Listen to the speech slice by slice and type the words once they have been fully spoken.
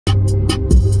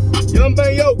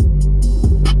bang, yo.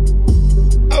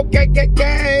 Okay.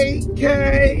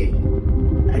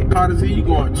 Hey, Carter Z, you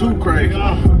going too crazy.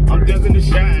 I'm destined to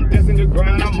shine, destined to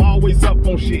grind. I'm always up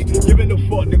on shit. Giving a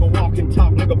fuck, nigga, walk and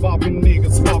talk, nigga, balking,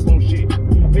 nigga, spark on shit.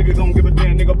 Nigga gon' give a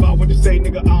damn, nigga, about what you say,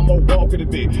 nigga, I'ma walk in a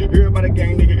bit. Everybody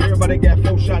gang, nigga, everybody got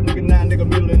 4 shot, nigga, 9, nigga,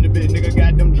 middle in the bit, nigga,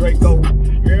 got them Draco.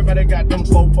 Everybody got them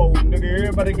fofo, nigga,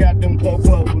 everybody got them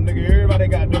clo-clo, nigga, everybody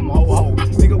got them ho-ho.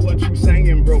 Nigga, what you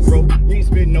saying, bro? You ain't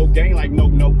spitting no gang like no.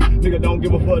 Nigga, don't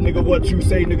give a fuck, nigga, what you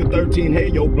say, nigga, 13, hey,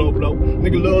 yo, blow.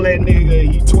 Nigga, love that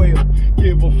nigga, he 12.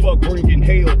 Give a fuck, bringing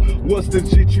hell. What's the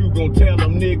shit you gon' tell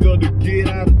them, nigga, to get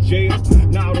out of jail?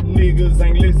 Now the niggas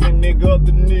ain't listen, nigga,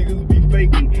 the niggas be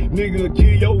faking. Nigga,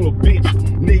 kill your little bitch.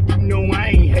 Nigga, you know I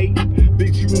ain't hating.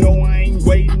 Bitch, you know I ain't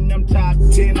waiting. I'm top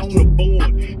 10 on the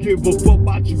board. Give a fuck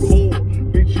about you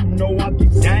whore. Bitch, you know I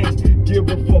get gang. Give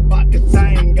a fuck about the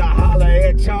thing. Got holler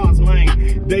at Charles,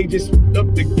 man. They just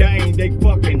up the game. They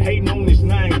fucking hating on this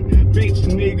name. Bitch,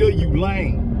 nigga, you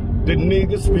lame. The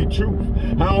niggas speak truth.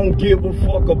 I don't give a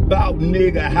fuck about,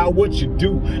 nigga, what you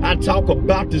do. I talk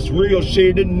about this real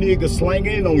shit, the nigga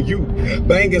slanging on you.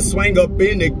 Bang and swing up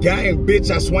in the game, bitch,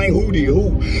 I swing hootie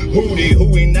hoo.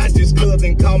 And not just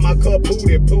cousin, call my cup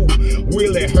hootie poo.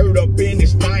 Will it hurt up in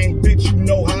this thing, bitch, you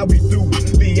know how we do.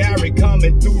 The Ari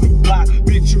coming through the block,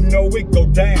 bitch, you know it go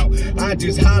down. I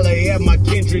just holler at my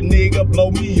kindred, nigga, blow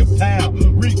me a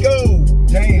pound. Rico,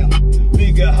 damn.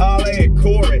 Nigga, holler at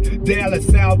Corey, Dallas,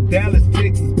 South Dallas,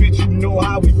 Texas, bitch, you know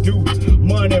how we do.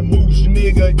 Money moosh,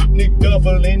 nigga, Nick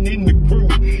doubling in the crew.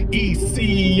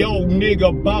 CEO,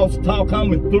 nigga, boss talk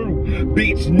coming through.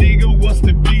 Bitch, nigga, what's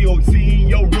the deal?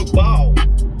 CEO, Rook Ball.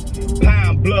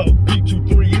 Pine Bluff,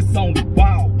 B23, it's on the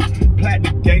wall.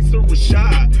 Platinum Gangster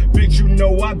Rashad, bitch, you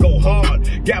know I go hard.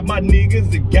 Got my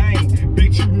niggas a gang,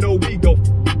 bitch, you know we go.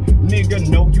 Nigga,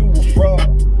 know you a fraud.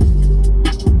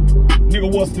 Nigga,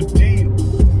 what's the deal?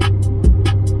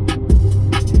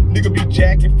 Nigga be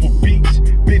jacking for beats,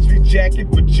 bitch be jacking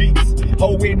for Jeeps.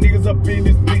 Whole way niggas up in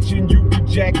this bitch and you be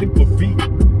jacking for beat.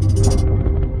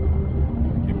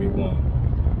 Give me one.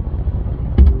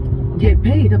 Get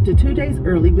paid up to 2 days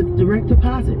early with direct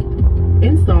deposit.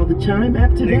 Install the Chime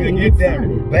app today nigga, and get that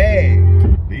started. bag,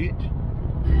 bitch.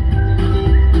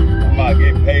 I'm about to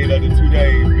get paid up to 2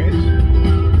 days, bitch.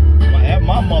 I have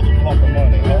my motherfucking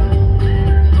money, huh?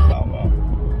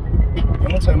 You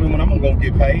don't tell me when I'm gonna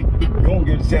get paid. You don't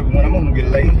get 7 when I'm gonna get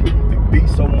laid. The beat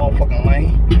so motherfucking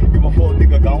lame. Give a fuck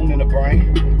nigga gone in the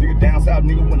brain. Nigga down south,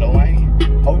 nigga with the lane.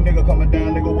 Whole nigga coming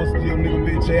down, nigga, what's the deal, nigga,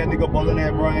 bitch ass, nigga buzzing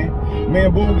that brain.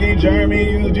 Man, Boogie Jeremy,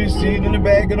 you just sitting in the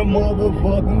back of the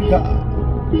motherfucking car.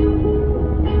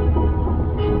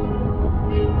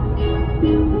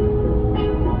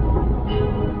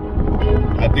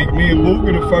 I think me and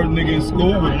Boogie the first nigga in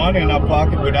school with money in our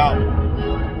pocket without.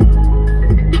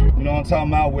 You know what I'm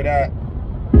talking about without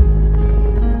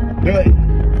nothing.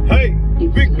 Hey,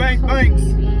 big banks.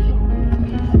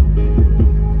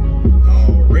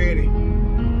 Already.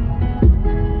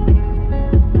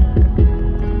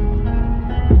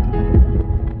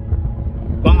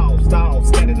 Ball, stall,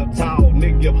 standing up tall,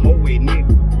 nigga, hoe it,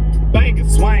 nigga. Bang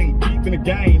and swing, deep in the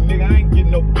game, nigga, I ain't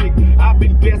getting no big. I've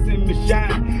been destined to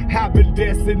shine, I've been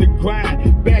destined to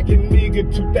grind. Back in nigga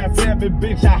 2007,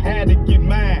 bitch, I had to get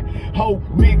mine. Ho,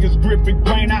 niggas gripping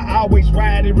grain, I always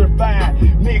ride and refine.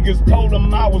 Niggas told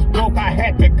them I was broke, I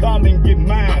had to come and get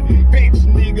mine. Bitch,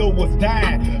 nigga was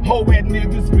dying, ho, that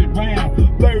niggas spit round.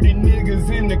 30 niggas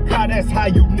in the car, that's how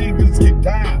you niggas get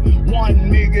down. One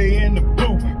nigga in the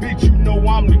booth, bitch, you know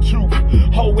I'm the truth.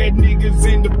 Ho, that niggas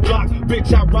in the block,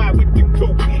 bitch, I ride with the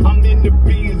coupe. I'm in the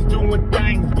biz doing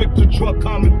things with the truck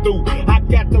coming through. I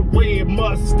got the red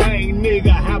Mustang,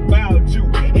 nigga, how about you?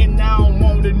 And I don't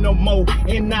want it no more,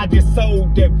 and I just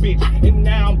sold that bitch. And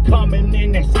now I'm coming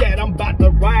in that stat, I'm about to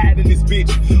ride in this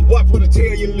bitch. Watch what I tell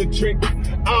you, little trick.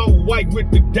 All white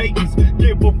with the Daytons,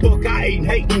 give a fuck, I ain't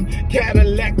hating.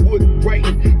 Cadillac wouldn't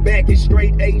breaking, back in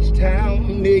straight H-Town.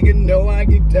 Nigga know I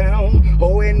get down,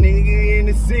 oh, that nigga in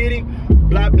the city.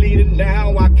 Blah bleeding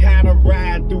now, I kinda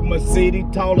ride through my city.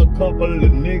 Tall a couple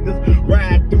of niggas,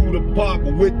 ride through the park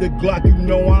with the Glock, you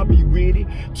know I be with it.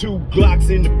 2 Glocks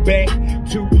in the back,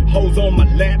 2 hoes on my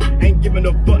lap. Ain't giving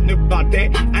a fuck about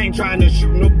that. I ain't trying to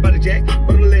shoot nobody, Jack,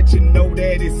 but to let you know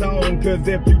that it's on. Cause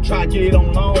if you try get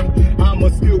on long, I'ma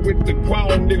still with the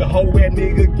chrome, nigga, hoe that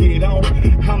nigga get on.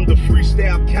 I'm the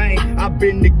freestyle king, I've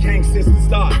been the king since the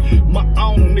start. My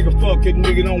own nigga, fuck it,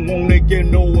 nigga, don't wanna get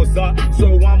no what's up.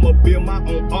 So I'ma build my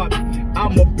own art,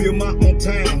 I'ma build my own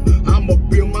town, I'ma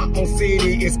build my own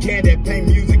city. It's candy paint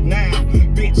music now,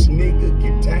 bitch, nigga,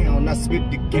 get down. I spit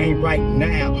the game right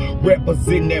now.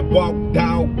 Represent that walk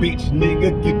dog, bitch,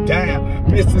 nigga, get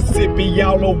down. Mississippi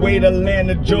all the way to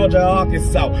Atlanta, Georgia,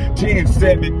 Arkansas.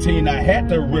 10-17, I had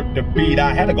to rip the beat,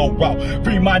 I had to go raw.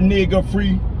 Free my nigga,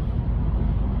 free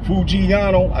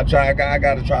Fujiano. I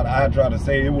try to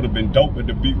say it would have been dope if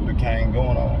the beat would have came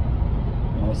going on.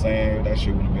 You know what I'm saying? That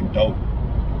shit would have been dope.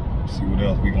 See what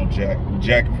else we gonna jack. We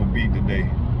jacking for beat today.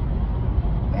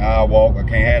 Now I walk. I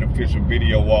can't have official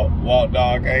video walk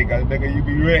dog. Hey, cause nigga, you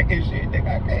be wrecking shit. Nigga,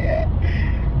 I can't have.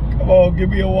 Come on, give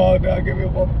me a walk dog. Give me a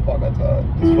motherfucker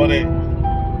time. Just for that.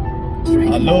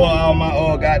 I love all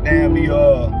my goddamn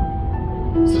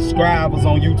subscribers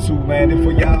on YouTube, man. And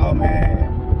for y'all, man.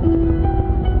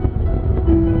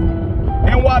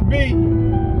 MYB,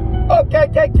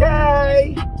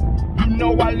 okay, you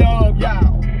know I love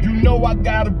y'all. You know I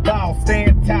got a ball,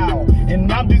 stand tall.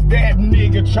 And I'm just that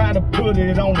nigga trying to put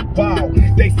it on the ball.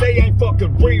 They say ain't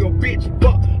fucking real, bitch,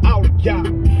 fuck all of y'all.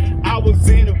 I was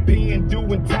in a pen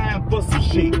doing time for some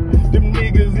shit. Them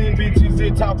niggas and bitches they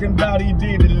talking about he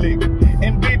did a lick.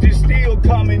 And bitches still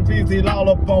coming visit all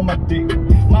up on my dick.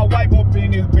 My wife up in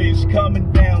this bitch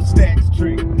coming down Stacks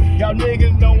Street. Y'all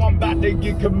niggas know I'm about to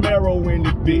get Camaro in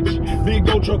this bitch. Big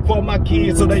old truck for my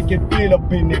kids so they can fit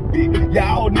up in that bitch.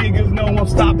 Y'all niggas know I'm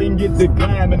stopping, get the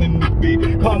climbing in this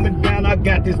bitch. Coming down, I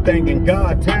got this thing and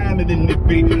God timing in this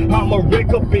bitch. I'ma wreck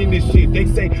up in this shit. They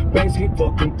say basically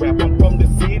fucking crap. I'm from the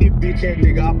city, bitch. That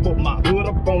nigga, I put my hood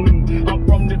up on him. I'm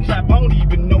from the trap. I don't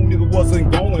even know nigga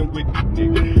wasn't going with the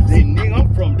nigga. Hey nigga,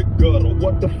 I'm from the gutter.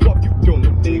 What the fuck you doing,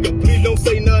 nigga? Please don't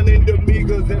say nothing to me,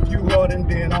 cause if you hard and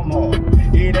then I'm hard.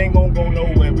 It ain't gonna go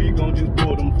nowhere. We gon' just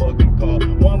pull them fucking cars.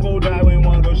 One go die when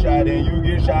one go shot, and you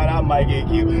get shot, I might get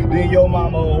killed. Then your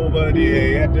mama over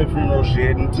there at the funeral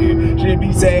shedding tears. She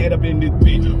be sad up in this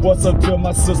bitch. What's up to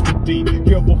my sister D?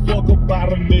 Give a fuck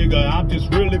about a nigga. I'm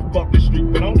just really fuck the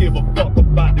street, but I don't give a fuck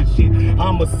about this shit.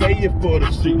 I'ma say it for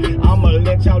the street. I'ma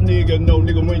let y'all nigga know,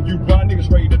 nigga, when you run nigga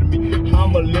straight to me,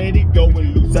 I'ma let it go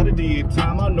and loose out of the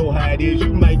time. I know how it is.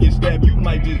 You might get stabbed, you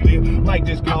might just live, might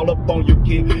just call up on your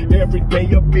kid. Every day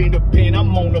up in the pen,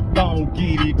 I'm on the phone,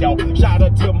 get it on. Shout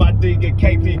out to my nigga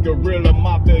KP Gorilla,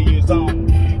 my failures on.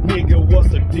 Nigga, what's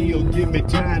the deal? Give me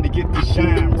time to get the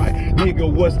shine right.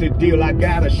 Nigga, what's the deal? I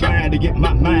gotta shine to get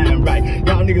my mind right.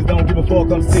 Y'all niggas don't give a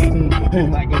fuck, I'm sitting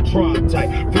like a Trump type.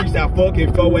 Freestyle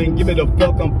fucking foe, ain't give it a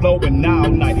fuck, I'm flowing all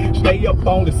night. Stay up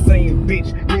on the same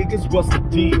bitch, niggas, what's the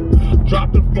deal?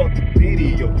 Drop the fucking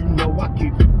video, you know I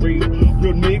keep it real.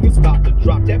 Real niggas about to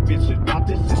drop that bitch, about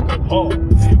this just go hard.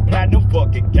 Platinum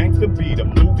fucking gangster be the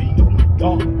movie, oh my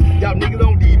god. Y'all niggas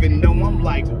don't even know I'm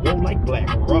like, whoa, like Black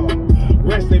Rock.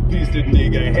 Rest in peace, the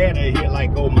nigga had a hit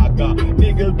like, oh my god.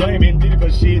 Niggas blaming Diddy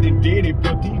for shit and Diddy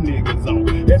put these niggas on.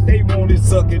 If they want it,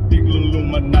 suck it, dick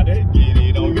Illuminati, get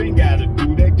it on. You ain't gotta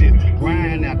do that, just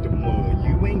grind out the mud.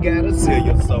 You ain't gotta sell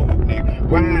your soul, nigga.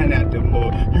 Grind out the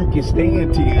mud. You can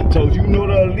stand 10 toes, you know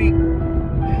the elite.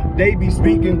 They be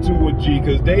speaking to a G,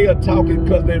 cause they are talking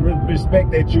cause they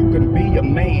respect that you can be a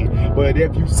man. But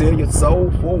if you sell your soul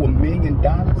for $1 million,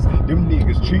 them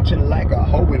niggas treat you like a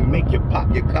hoe and make you pop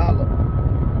your collar.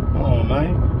 Come on,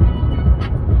 man.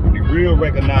 Be real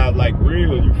recognized like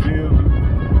real, you feel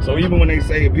me? So even when they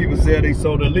say people say they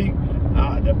sold the elite,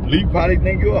 the elite probably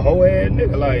think you a hoe ass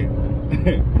nigga. Like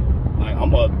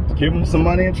I'm gonna give them some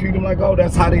money and treat them like, oh,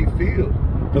 that's how they feel.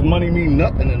 Cause money mean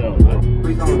nothing to them. Right?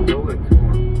 We gonna do it to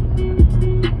him.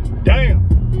 Damn,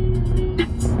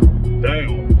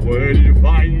 where did you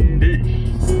find this?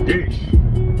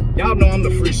 Y'all know I'm the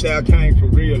FREESYAL king for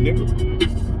real, nigga.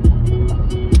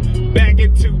 Back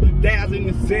in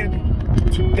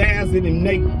 2007,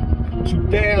 2008,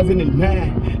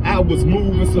 2009, I was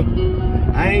moving some.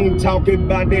 I ain't talking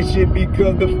about that shit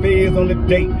because the feds on the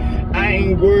date. I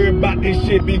ain't worried about this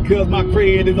shit because my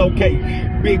credit is okay.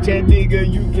 Bitch and nigga,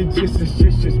 you can just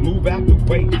move out the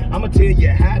way. I'ma tell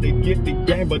you how to get the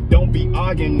game, but don't be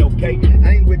arguing, okay?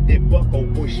 I ain't with that bucko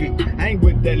bullshit. I ain't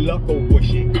with that lucko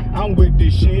bullshit. I'm with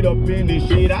this shit up in this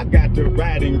shit. I got to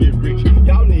ride and get rich.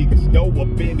 Y'all niggas know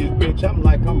up in this bitch. I'm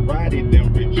like, I'm riding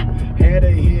them rich. Had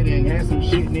a hit and had some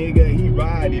shit, nigga. He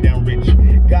riding them rich.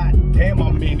 God damn,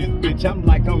 I'm in this bitch. I'm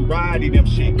like, I'm riding them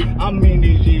shit. I'm in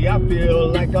this shit. I feel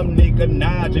like I'm Nigga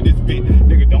Naj in this bitch.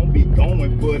 Nigga, don't be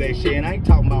going for that shit. And I ain't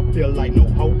talking about feel like no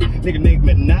hoe. Nigga, Nicki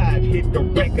Minaj hit the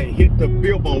record, hit the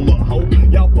billboard, look hoe.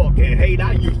 Y'all fucking hate,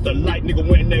 I used to like nigga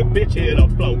when that bitch hit a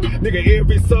flow. Nigga,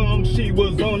 every song she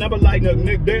was on, I was like,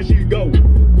 nigga, there she go.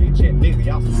 Bitch ass nigga,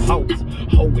 y'all some hoes.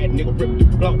 Hoe that nigga rip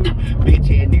the flow. Bitch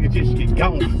ass nigga, just get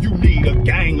gone. You need a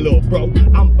gang, little bro.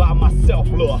 I'm by myself,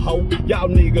 little hoe. Y'all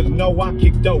niggas know I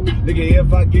kick dope. Nigga,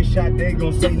 if I get shot, they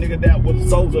gon' say, nigga, that was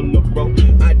Sousa, look, bro.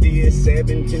 I did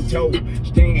 17 toes,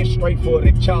 stand straight for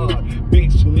the charge.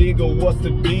 Bitch, nigga, what's the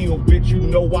deal? Bitch, you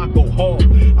know I go hard.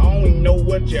 I only know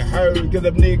what you heard, cause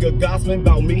if nigga gossiping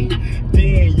about me,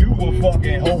 then you a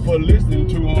fucking hoe for listening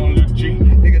to on the G.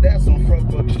 Nigga, that's some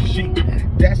front fucking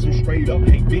shit. That's some straight up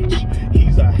hate, bitch.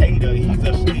 He's a hater, he's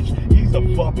a snitch, he's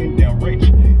a fucking damn rich.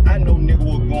 I know nigga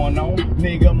what's going on.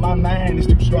 Nigga, my mind is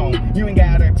too strong. You ain't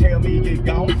gotta tell me get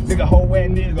gone. Nigga, hoe that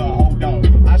nigga, hold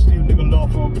on. I still nigga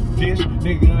love from the dish.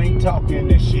 Nigga, I ain't talking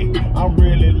that shit. I'm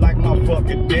really like my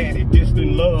fucking daddy,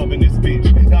 distant love in this bitch.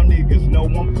 Y'all niggas know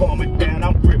I'm coming down.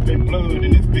 I'm gripping blood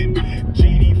in this bitch.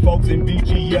 GD folks and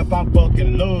BGF, I'm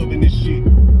fucking loving this shit.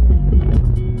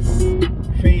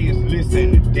 Feds,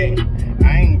 listen to that.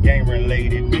 I ain't gang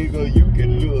related, nigga. You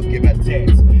can look at my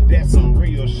tats. That's some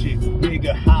real shit.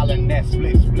 Nigga hollering that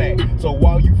split splat. So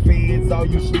all you feds, all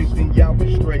you snitch, then y'all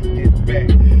can straight get back.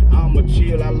 I'ma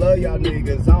chill, I love y'all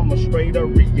niggas. I'ma straight up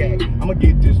react. I'ma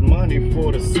get this money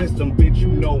for the system, bitch. You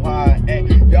know how I act.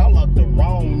 Y'all up the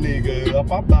wrong nigga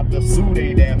up. I'm about to sue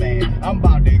they damn ass. I'm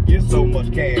about to get so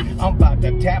much cash. I'm about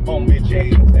to tap on bitch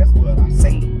ass. That's what I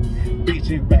say.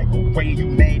 Bitches back away, you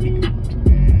mad nigga.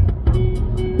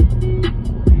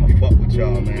 Fuck with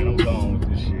y'all, man. I'm gone with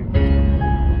this shit.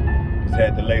 Just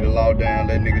had to lay the law down,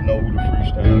 let niggas know who the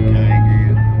freestyle gang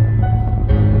is.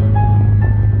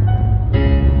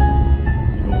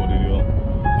 You know what it is.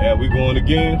 Yeah, we going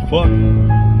again. Fuck it.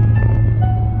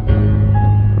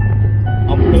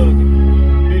 I'm thugging.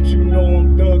 Bitch, you know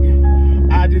I'm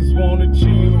thugging. I just wanna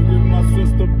chill with my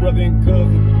sister, brother, and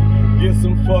cousin. Get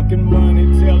some fucking money,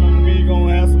 tell them we gon'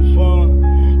 have some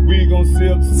fun. We gon'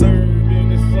 sip serve in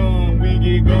the sun, we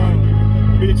get gone.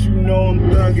 Bitch, you know I'm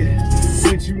thuggin'.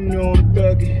 Bitch, you know I'm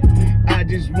thuggin'. I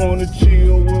just wanna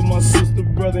chill with my sister,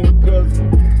 brother, and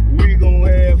cousin. We gon'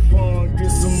 have fun, get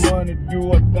some money,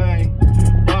 do a thing.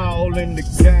 All in the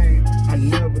game, I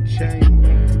never change,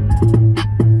 man.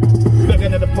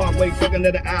 Thuggin' at the parkway, thuggin'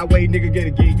 at the highway, nigga get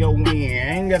a gig, go in. I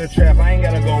ain't gotta trap, I ain't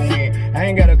gotta go in. I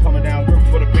ain't gotta come down, grip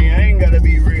for the pen. I ain't gotta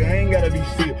be real, I ain't gotta be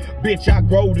still. Bitch, I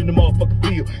growed in the motherfucking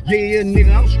field. Yeah,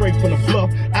 nigga, I'm straight from the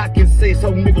bluff. I can say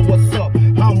so, nigga, what's up?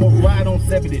 I'ma ride on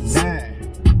 79.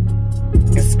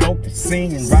 And scope the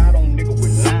scene and ride on nigga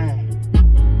with line.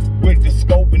 With the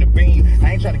scope and the beam.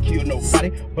 I ain't trying to kill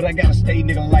nobody, but I gotta stay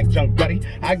nigga like Junk Buddy.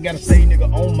 I gotta stay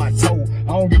nigga on my toe. I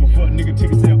don't give a fuck, nigga,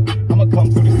 take yourself. I'ma come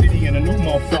through the city in a new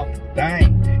motherfucker.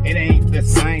 Dang, it ain't the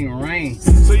same rain.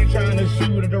 So you trying to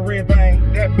shoot at the red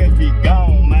thing? That bitch be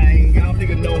gone, man. Y'all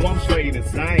nigga know I'm straight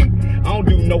insane. I don't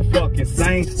do no fucking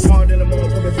sane. Smarter than a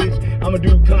motherfucking bitch. I'ma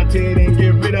do content and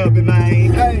get rid of it,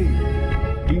 man. Hey,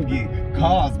 you can get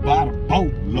cars by the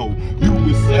boatload. You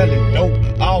was selling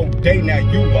dope all day, now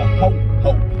you a hoe.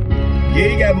 Yeah,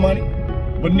 you got money,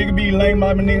 but nigga be lame,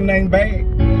 my nigga name Bag.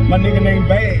 My nigga name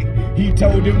Bag. He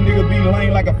told them nigga be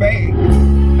lame like a fag.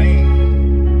 Man,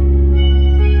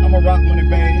 I'ma rock money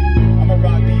bag. I'ma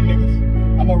rock these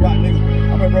niggas. I'ma rock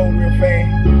niggas. I'ma roll real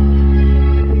fast.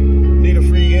 Need a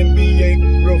free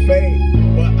NBA real fast.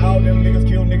 But all them niggas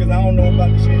kill niggas. I don't know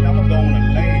about this shit. I'ma go on the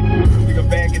lane. Nigga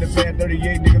back in the bad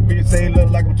 38. Nigga bitch say look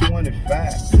like I'm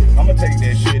 25. I'ma take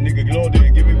that shit. Nigga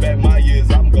glory, give me back my years.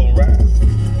 I'm gon' ride.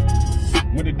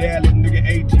 With a Dallas nigga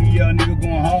 18 year nigga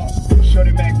going hard.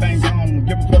 Shorty back bang on.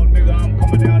 Give a fuck nigga. I'm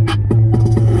coming down.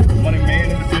 Money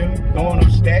man in the building. Throwing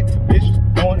up stacks.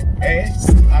 Bitch throwing it ass.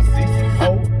 I see some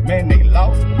hoes. Man, they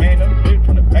lost. Man, them bitch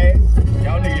from the past.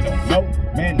 Y'all niggas don't know.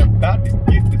 Man, about to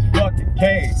get this fucking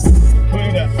cash.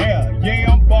 Clear the air.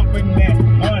 Yeah, I'm bumping that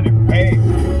money bag.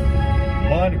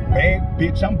 Money bag,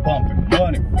 bitch, I'm bumping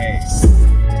money bag.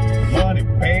 Money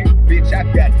bag, bitch, I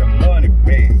got the money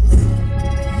bag.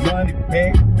 Money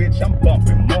bag, bitch, I'm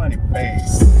bumping money bag.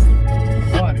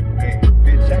 Money bag,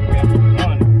 bitch, I got the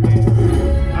money bag.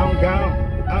 I'm gone,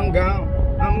 I'm gone,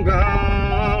 I'm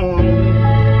gone.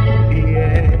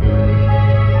 Yeah.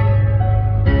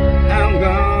 I'm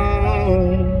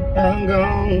gone, I'm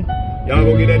gone. Y'all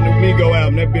go get that new Migo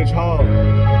album, that bitch hard.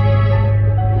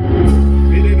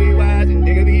 Nigga be watching,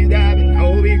 nigga be diving,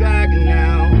 hoe be glocking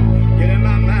now. Get in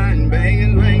my mind,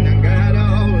 banging rain, I gotta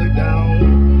hold it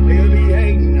down. Nigga be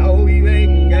hating, hoe be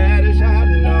waiting, gotta shout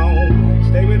on.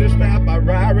 Stay with the strap, I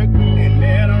ride and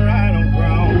then I ride on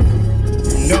ground.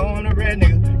 You know I'm a red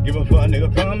nigga, give a fuck.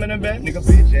 in the back, nigga.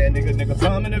 Bitch ass nigga, nigga,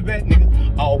 come in the back,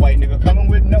 nigga. All white nigga coming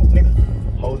with no nigga.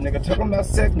 Hoes nigga talking about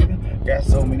sex, nigga. Got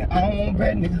so many, I don't want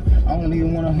bad, nigga. I don't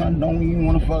even wanna hunt, don't even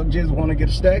wanna fuck, just wanna get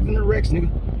a stack in the Rex, nigga.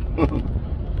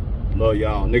 Love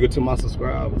y'all, nigga, to my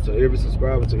subscribers, to every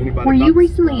subscriber, to anybody. Were you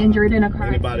recently injured in a car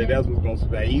Anybody accident? that's what's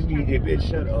gonna say, you bitch,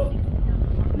 shut up.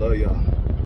 Love y'all.